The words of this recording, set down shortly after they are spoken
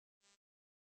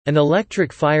An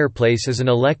electric fireplace is an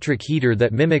electric heater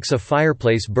that mimics a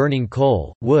fireplace burning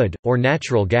coal, wood, or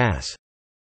natural gas.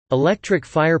 Electric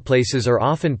fireplaces are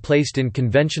often placed in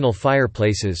conventional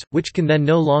fireplaces, which can then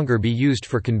no longer be used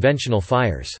for conventional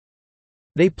fires.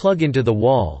 They plug into the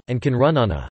wall, and can run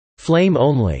on a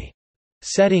flame-only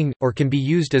setting, or can be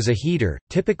used as a heater,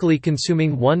 typically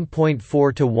consuming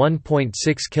 1.4 to 1.6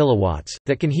 kilowatts,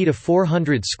 that can heat a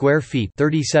 400 square feet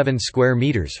 37 square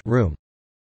meters room.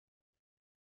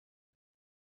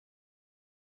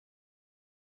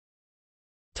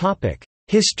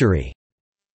 History.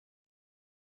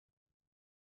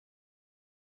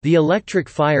 The electric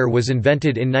fire was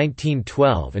invented in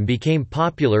 1912 and became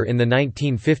popular in the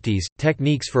 1950s.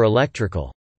 Techniques for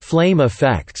electrical flame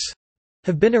effects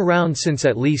have been around since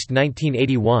at least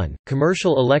 1981.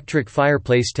 Commercial electric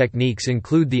fireplace techniques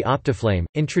include the Optiflame,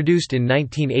 introduced in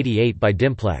 1988 by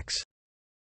Dimplex.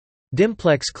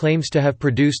 Dimplex claims to have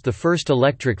produced the first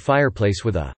electric fireplace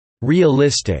with a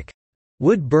realistic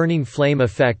wood-burning flame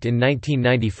effect in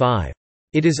 1995.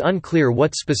 It is unclear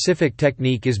what specific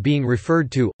technique is being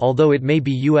referred to, although it may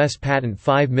be U.S. Patent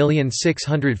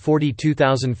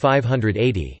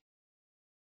 5,642,580.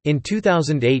 In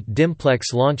 2008,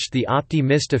 Dimplex launched the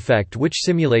Opti-Mist effect, which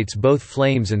simulates both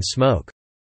flames and smoke.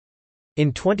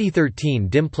 In 2013,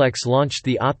 Dimplex launched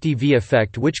the Opti-V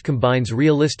effect, which combines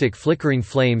realistic flickering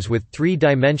flames with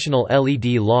three-dimensional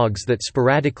LED logs that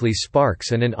sporadically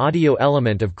sparks and an audio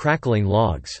element of crackling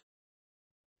logs.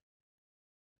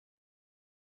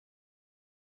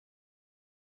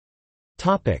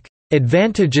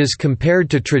 Advantages compared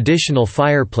to traditional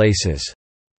fireplaces.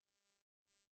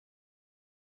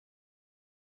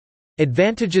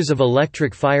 Advantages of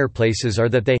electric fireplaces are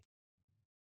that they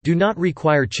do not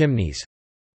require chimneys,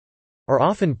 are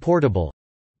often portable,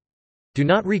 do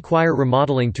not require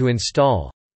remodeling to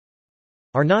install,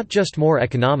 are not just more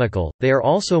economical, they are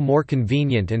also more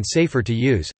convenient and safer to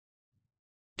use,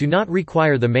 do not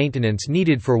require the maintenance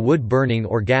needed for wood burning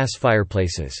or gas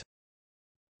fireplaces.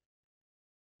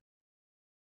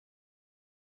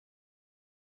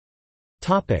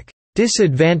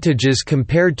 Disadvantages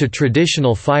compared to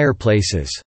traditional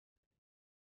fireplaces.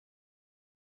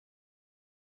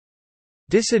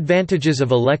 Disadvantages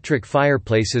of electric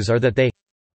fireplaces are that they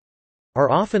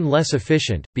are often less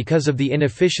efficient, because of the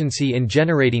inefficiency in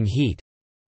generating heat,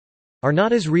 are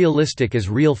not as realistic as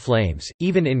real flames,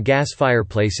 even in gas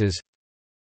fireplaces,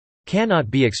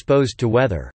 cannot be exposed to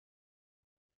weather.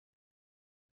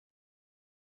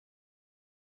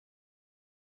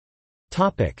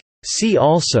 See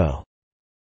also: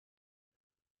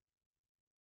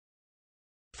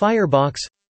 Firebox,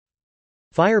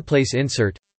 fireplace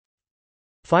insert,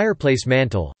 fireplace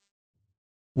mantle,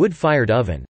 wood-fired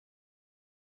oven.